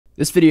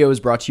This video is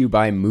brought to you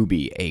by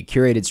Mubi, a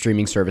curated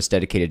streaming service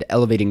dedicated to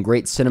elevating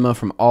great cinema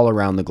from all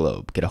around the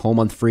globe. Get a whole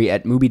month free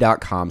at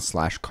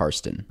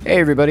Mubi.com/Karsten. Hey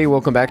everybody,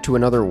 welcome back to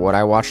another What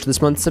I Watched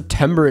This Month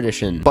September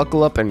edition.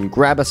 Buckle up and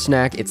grab a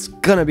snack, it's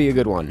gonna be a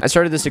good one. I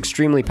started this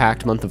extremely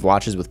packed month of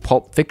watches with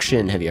Pulp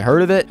Fiction. Have you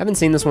heard of it? I haven't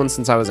seen this one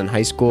since I was in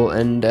high school,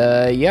 and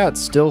yeah, it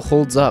still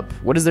holds up.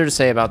 What is there to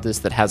say about this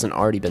that hasn't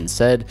already been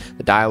said?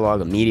 The dialogue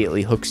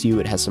immediately hooks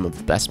you, it has some of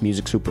the best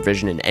music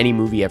supervision in any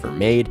movie ever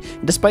made,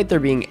 and despite there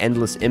being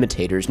endless imitators,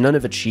 none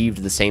have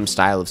achieved the same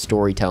style of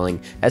storytelling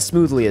as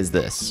smoothly as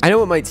this. I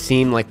know it might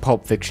seem like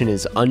Pulp Fiction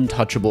is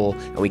untouchable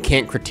and we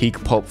can't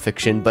critique Pulp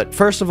Fiction, but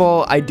first of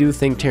all, I do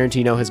think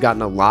Tarantino has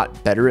gotten a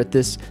lot better at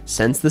this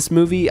since this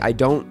movie. I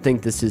don't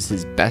think this is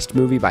his best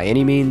movie by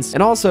any means.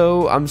 And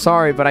also, I'm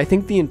sorry, but I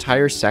think the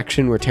entire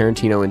section where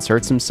Tarantino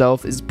inserts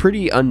himself is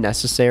pretty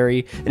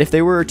unnecessary, and if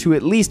they were to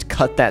at least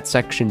cut that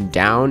section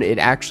down, it'd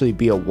actually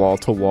be a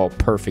wall-to-wall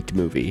perfect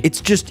movie.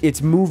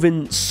 It's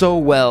moving so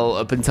well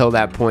up until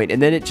that point,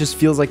 and then it just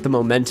feels like the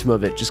momentum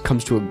of it just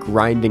comes to a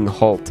grinding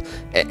halt,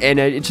 and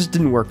it just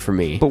didn't work for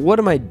me. But what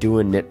am I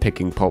doing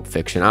nitpicking Pulp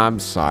Fiction? I'm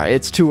sorry,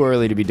 it's too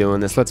early to be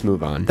doing this, let's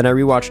move on. Then I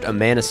rewatched A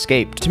Man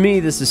Escaped. To me,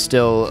 this is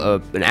still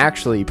an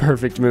actually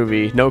perfect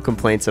movie, no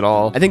complaints at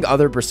all. I think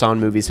other Bresson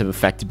movies have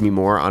affected me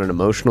more on an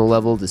emotional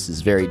level. This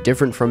is very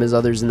different from his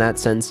others in that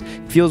sense.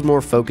 It feels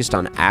more focused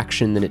on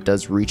action than it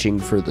does reaching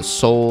for the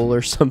soul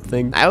or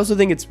something. I also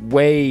think it's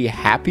way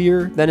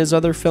happier than his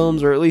other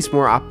films, or at least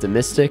more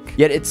optimistic,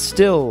 yet it's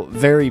still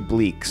very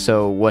bleak,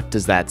 so what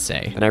does that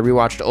say? And I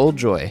rewatched Old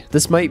Joy.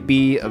 This might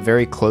be a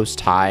very close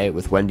tie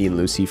with Wendy and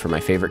Lucy for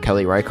my favorite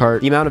Kelly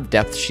Reichardt. The amount of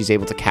depth she's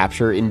able to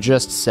capture in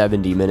just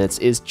 70 minutes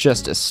is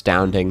just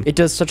astounding. It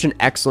does such an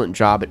excellent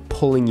job at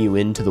pulling you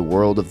into the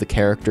world of the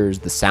characters,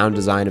 the sound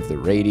design of the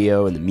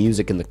radio and the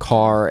music in the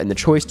car, and the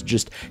choice to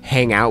just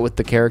hang out with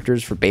the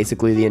characters for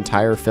basically the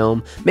entire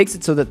film makes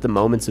it so that the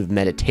moments of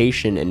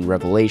meditation and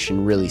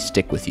revelation really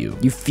stick with you.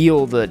 You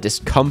feel the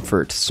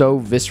discomfort so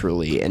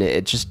viscerally, and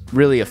it just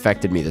really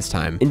affected me this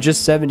time. In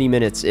just 70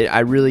 minutes, I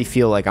really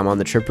feel like I'm on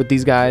the trip with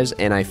these guys,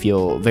 and I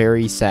feel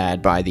very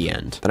sad by the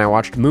end. Then I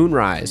watched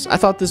Moonrise. I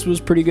thought this was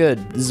pretty good.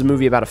 This is a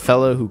movie about a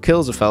fella who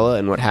kills a fella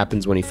and what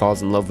happens when he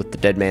falls in love with the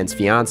dead man's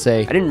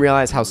fiance. I didn't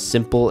realize how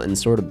simple and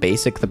sort of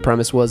basic the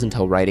premise was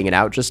until writing it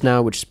out just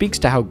now, which speaks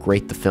to how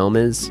great the film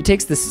is. It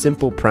takes this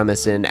simple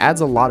premise and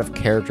adds a lot of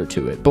character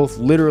to it, both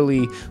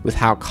literally with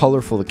how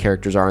colorful the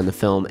characters are in the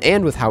film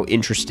and with how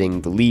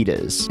interesting the lead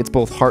is. It's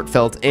both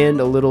heartfelt and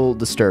a little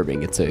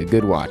disturbing. It's a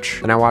good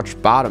watch. And I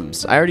watched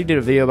Bottoms. I already did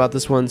a video about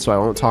this one, so I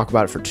won't talk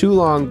about it for too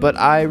long, but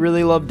I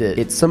really loved it.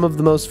 It's some of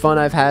the most fun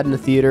I've had in a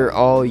theater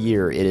all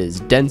year. It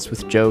is dense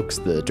with jokes,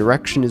 the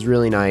direction is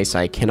really nice,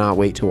 I cannot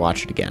wait to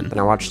watch it again. Then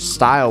I watched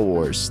Style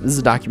Wars. This is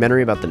a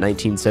documentary about the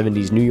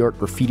 1970s New York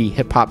graffiti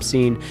hip-hop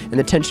scene and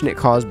the tension it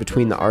caused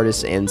between the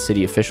artists and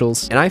city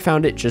officials, and I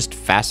found it just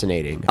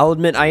fascinating. I'll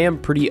admit I am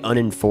pretty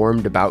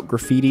uninformed about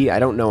graffiti, I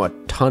don't know a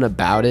ton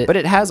about it, but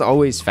it has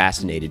always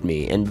fascinated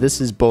me, and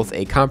this is both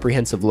a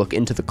comprehensive look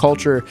into the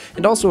culture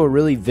and also a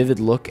really vivid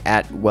look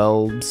at,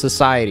 well,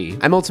 society.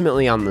 I'm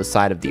ultimately on the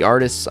side of the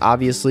artists,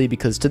 obviously,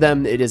 because to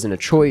them it isn't a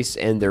choice,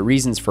 and their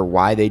reasons for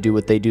why they do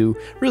what they do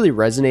really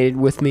resonated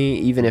with me,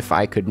 even if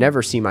I could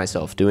never see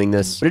myself doing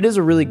this. But it is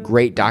a really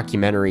great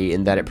documentary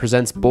in that it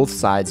presents both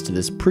sides to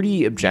this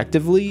pretty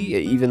objectively,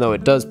 even though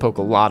it does poke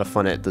a lot of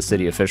fun at the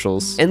city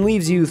officials, and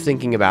leaves you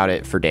thinking about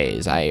it for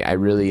days. I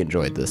really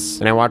enjoyed this.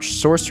 And I watched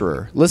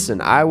Sorcerer.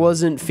 Listen, I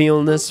wasn't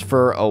feeling this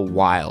for a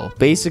while.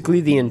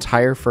 Basically, the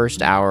entire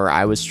first hour,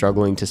 I was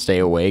struggling to stay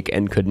awake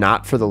and could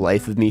not for the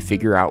life of me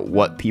figure out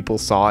what people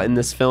saw in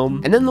this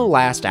film. And then the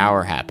last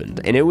hour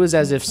happened, and it was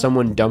as if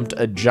someone dumped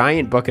a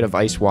giant bucket of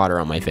ice water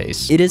on my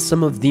face. It is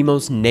some of the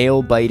most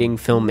nail-biting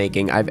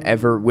filmmaking I've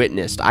ever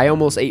witnessed. I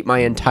almost ate my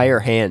entire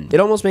hand. It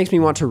almost makes me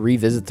want to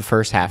revisit the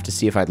first half to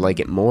see if I'd like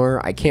it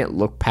more. I can't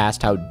look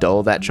past how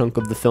dull that chunk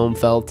of the film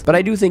felt, but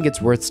I do think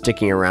it's worth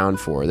sticking around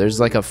for. There's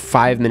like a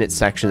 5-minute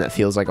section that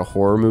feels like a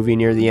horror movie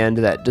near the end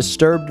that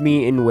disturbed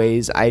me in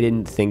ways I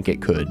didn't think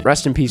it could.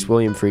 Rest in peace,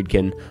 William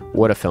Friedkin.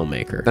 What a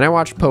filmmaker. Then I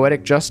watched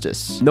Poetic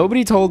Justice.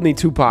 Nobody told me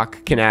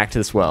Tupac can act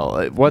this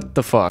well. What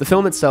the fuck? The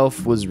film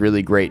itself was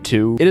really great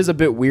too. It is a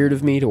bit weird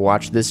of me to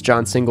watch this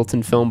John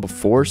Singleton film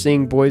before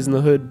seeing Boys in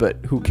the Hood, but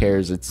who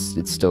cares? It's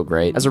still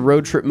great. As a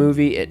road trip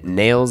movie, it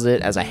nails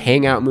it. As a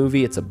hangout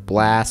movie, it's a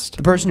blast.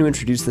 The person who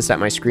introduced this at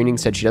my screening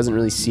said she doesn't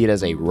really see it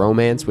as a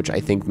romance, which I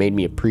think made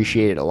me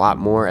appreciate it a lot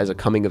more as a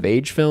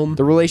coming-of-age film.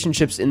 The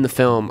relationships in the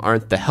film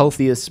aren't the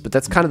healthiest, but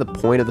that's kind of the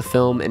point of the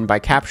film, and by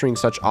capturing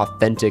such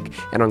authentic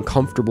and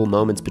uncomfortable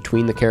moments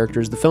between the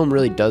characters, the film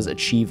really does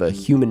achieve a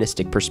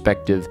humanistic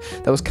perspective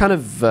that was kind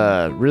of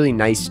really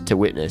nice to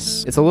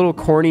witness. It's a little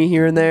corny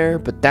here and there,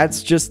 but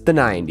that's just the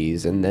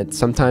 90s, and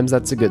sometimes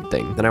that's a good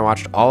thing. Then I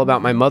watched All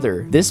About My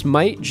Mother. This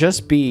might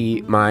just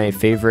be my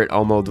favorite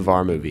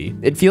Almodovar movie.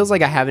 It feels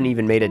like I haven't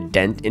even made a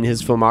dent in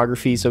his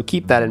filmography, so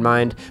keep that in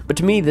mind, but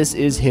to me this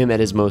is him at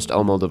his most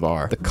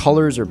Almodovar. The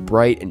colors are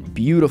bright and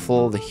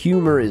beautiful, the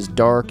humor is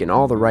dark in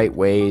all the right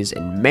ways,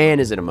 and man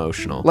is it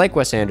emotional. Like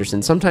Wes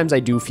Anderson, sometimes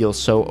sometimes I do feel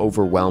so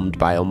overwhelmed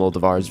by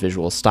Almodovar's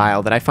visual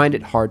style that I find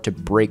it hard to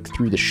break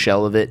through the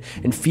shell of it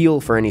and feel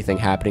for anything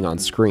happening on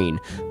screen.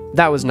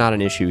 That was not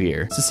an issue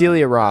here.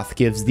 Cecilia Roth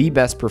gives the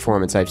best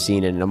performance I've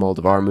seen in an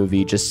Almodovar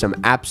movie, just some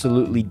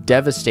absolutely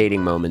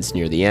devastating moments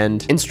near the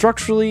end. And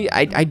structurally,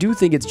 I do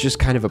think it's just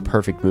kind of a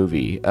perfect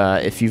movie.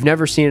 If you've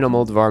never seen an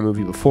Almodovar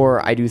movie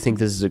before, I do think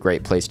this is a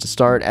great place to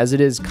start, as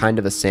it is kind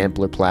of a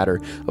sampler platter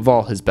of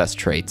all his best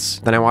traits.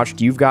 Then I watched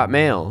You've Got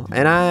Mail,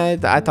 and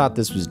I thought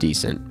this was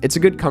decent. It's a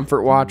good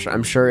comfort watch.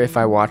 I'm sure if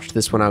I watched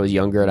this when I was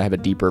younger, I'd have a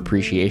deeper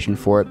appreciation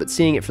for it, but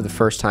seeing it for the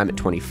first time at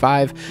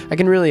 25, I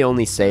can really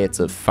only say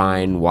it's a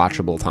fine,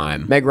 watchable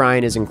time. Meg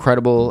Ryan is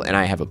incredible, and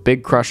I have a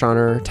big crush on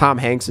her. Tom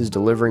Hanks is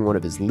delivering one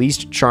of his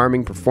least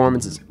charming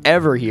performances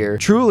ever here.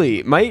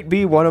 Truly, might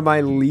be one of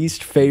my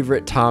least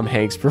favorite Tom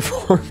Hanks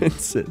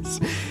performances.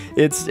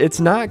 It's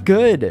not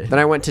good. Then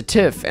I went to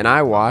TIFF, and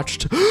I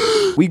watched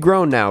We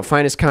Grown Now,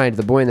 Finest Kind,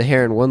 The Boy in the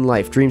Hair and One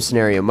Life, Dream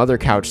Scenario, Mother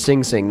Couch,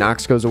 Sing Sing,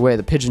 Knox Goes Away,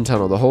 The Pigeon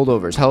Tunnel, The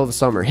Holdovers, Hell of a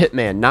Summer,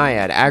 Hitman,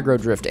 Naiad,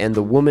 Aggro Drift, and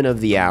The Woman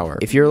of the Hour.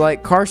 If you're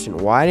like, Karsten,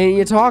 why didn't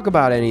you talk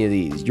about any of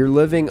these? You're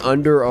living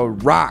under a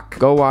rock.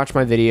 Go watch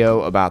my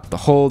video about the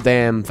whole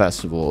damn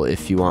festival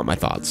if you want my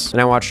thoughts.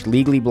 And I watched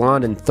Legally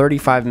Blonde and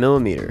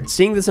 35mm.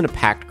 Seeing this in a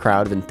packed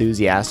crowd of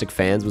enthusiastic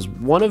fans was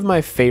one of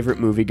my favorite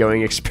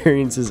movie-going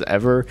experiences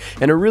ever,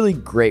 and a really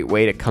great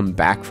way to come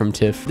back from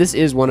TIFF. This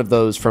is one of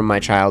those from my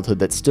childhood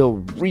that still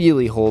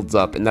really holds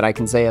up and that I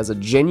can say has a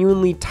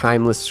genuinely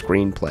timeless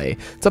screenplay.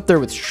 It's up there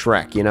with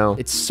Shrek, you know?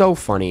 It's so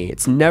funny.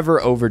 It's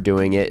never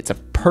overdoing it. It's a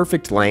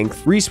perfect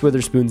length. Reese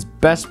Witherspoon's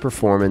best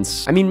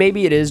performance. I mean,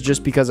 maybe it is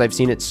just because I've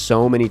seen it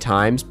so many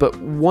times, but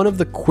one of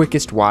the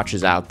quickest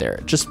watches out there.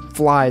 It just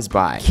flies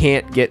by.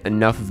 Can't get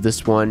enough of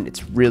this one.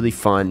 It's really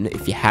fun.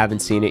 If you haven't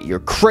seen it, you're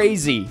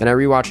crazy. Then I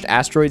rewatched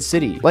Asteroid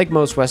City. Like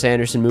most Wes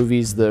Anderson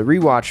movies, the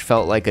rewatch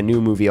felt like a new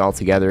movie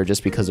altogether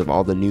just because of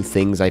all the new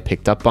things I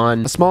picked up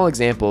on. A small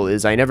example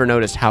is I never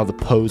noticed how the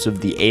pose of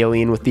the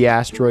alien with the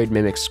asteroid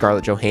mimics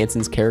Scarlett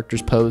Johansson's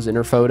character's pose in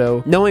her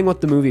photo. Knowing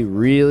what the movie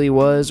really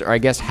was, or I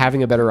guess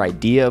having a better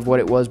idea of what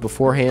it was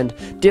beforehand,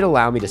 did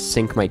allow me to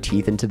sink my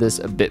teeth into this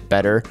a bit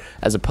better,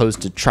 as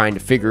opposed to trying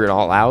to figure it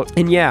all out.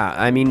 And yeah,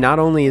 I mean, not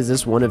only is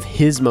this one of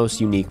his most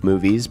unique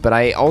movies, but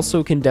I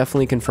also can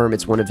definitely confirm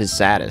it's one of his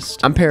saddest.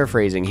 I'm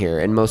paraphrasing here,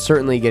 and most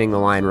certainly getting the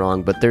line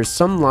wrong, but there's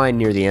some line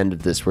near the end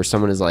of this where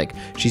someone is like,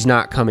 "She's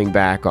not coming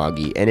back,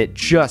 Augie," and it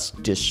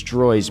just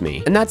destroys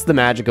me. And that's the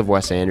magic of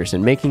Wes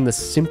Anderson, making the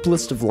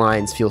simplest of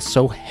lines feel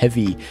so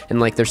heavy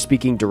and like they're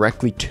speaking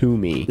directly to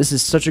me. This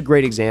is such a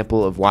great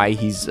example of why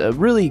he's a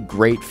really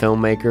great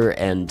filmmaker,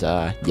 and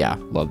yeah,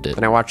 loved it.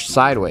 And I watched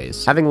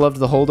Sideways. Having loved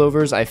The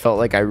Holdovers, I felt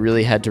like I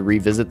really had to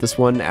revisit this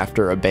one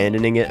after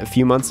abandoning it a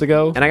few months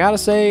ago, and I gotta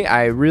say,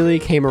 I really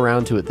came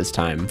around to it this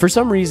time. For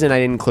some reason, I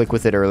didn't click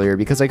with it earlier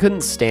because I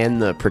couldn't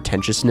stand the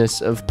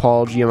pretentiousness of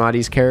Paul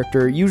Giamatti's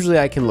character. Usually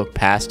I can look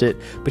past it,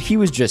 but he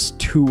was just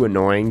too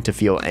annoying to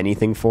feel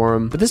anything for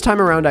him. But this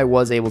time around, I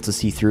was able to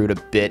see through it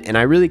a bit, and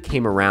I really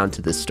came around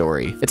to this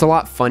story. It's a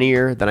lot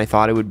funnier than I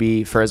thought it would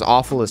be. For as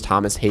awful as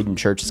Thomas Hayden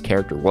Church's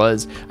character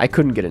was, I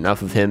couldn't get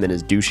enough of him and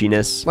his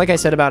douchiness. Like I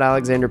said about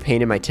Alexander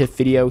Payne in my TIFF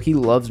video, he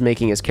loves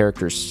making his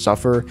characters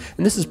suffer,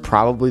 and this is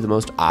probably the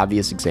most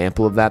obvious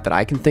example of that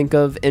I can think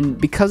of, and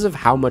because of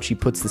how much he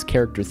puts this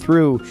character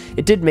through,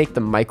 it did make the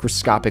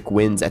microscopic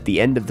wins at the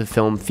end of the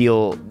film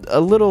feel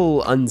a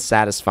little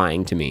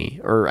unsatisfying to me,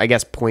 or I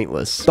guess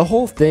pointless. The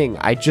whole thing,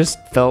 I just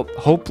felt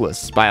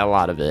hopeless by a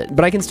lot of it,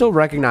 but I can still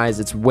recognize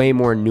it's way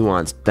more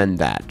nuanced than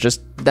that.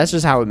 That's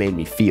just how it made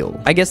me feel.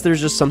 I guess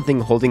there's just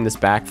something holding this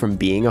back from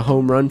being a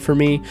home run for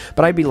me,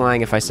 but I'd be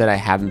lying if I said I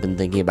haven't been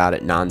thinking about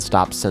it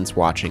nonstop since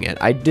watching it.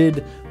 I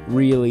did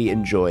really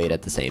enjoy it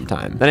at the same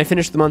time. Then I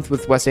finished the month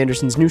with Wes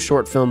Anderson's new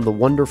short film, The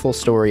Wonderful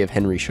Story of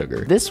Henry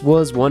Sugar. This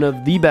was one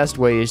of the best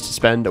ways to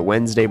spend a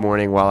Wednesday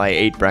morning while I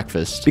ate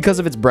breakfast. Because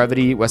of its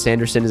brevity, Wes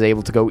Anderson is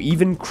able to go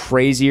even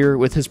crazier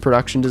with his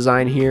production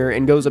design here,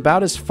 and goes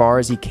about as far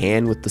as he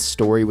can with the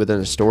story within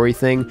a story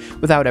thing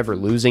without ever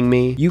losing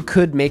me. You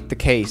could make the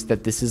case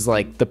that this is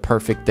like the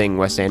perfect thing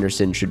Wes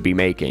Anderson should be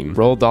making.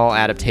 Roald Dahl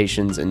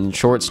adaptations and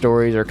short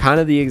stories are kind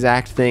of the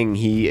exact thing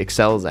he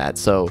excels at,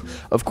 so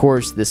of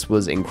course this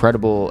was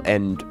incredible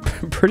and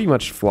pretty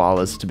much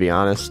flawless, to be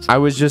honest. I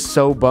was just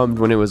so bummed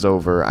when it was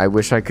over. I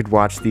wish I could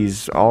watch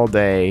these all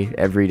day,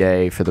 every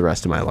day, for the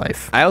rest of my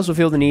life. I also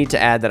feel the need to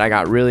add that I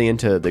got really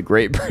into the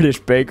Great British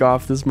Bake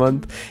Off this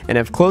month, and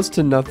have close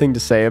to nothing to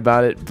say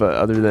about it, but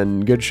other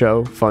than good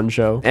show, fun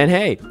show. And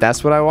hey,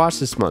 that's what I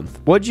watched this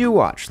month. What'd you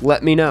watch?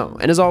 Let me know.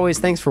 And as always,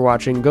 thanks for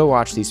watching. Go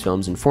watch these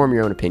films and form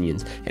your own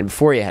opinions. And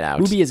before you head out,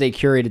 Mubi is a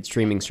curated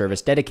streaming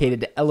service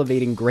dedicated to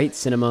elevating great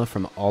cinema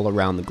from all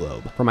around the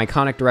globe. From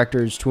iconic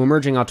directors to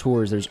emerging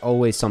auteurs, there's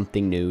always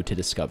something new to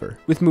discover.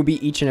 With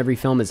Mubi, each and every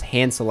film is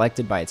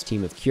hand-selected by its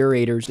team of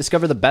curators.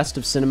 Discover the best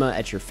of cinema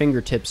at your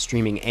fingertips,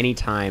 streaming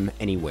anytime,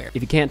 anywhere.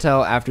 If you can't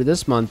tell, after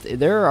this month,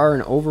 there are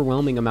an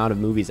overwhelming amount of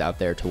movies out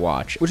there to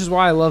watch, which is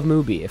why I love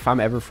Mubi. If I'm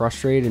ever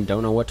frustrated and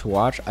don't know what to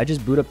watch, I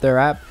just boot up their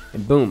app,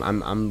 and boom,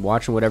 I'm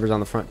watching whatever's on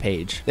the front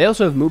page. They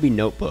also have Mubi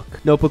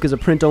Notebook. Notebook is a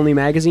print-only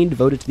magazine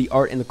devoted to the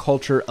art and the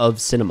culture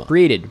of cinema.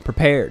 Created,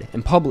 prepared,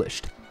 and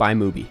published by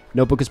Mubi.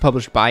 Notebook is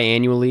published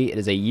biannually. It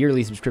is a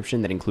yearly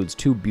subscription that includes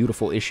 2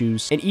 beautiful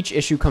issues, and each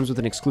issue comes with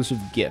an exclusive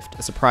gift,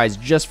 a surprise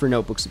just for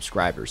Notebook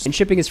subscribers. And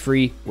shipping is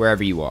free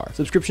wherever you are.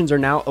 Subscriptions are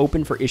now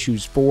open for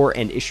issues 4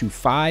 and issue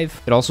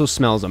 5. It also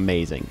smells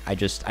amazing.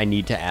 I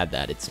need to add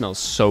that. It smells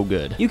so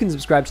good. You can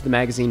subscribe to the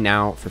magazine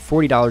now for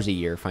 $40 a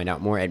year. Find out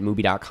more at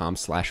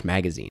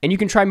Mubi.com/magazine. And you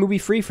can try Mubi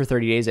free for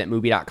 30 days at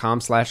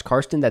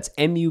Mubi.com/Karsten. That's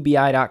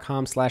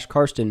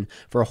MUBI.com/Karsten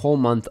for a whole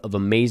month of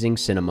amazing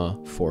cinema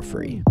for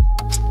free.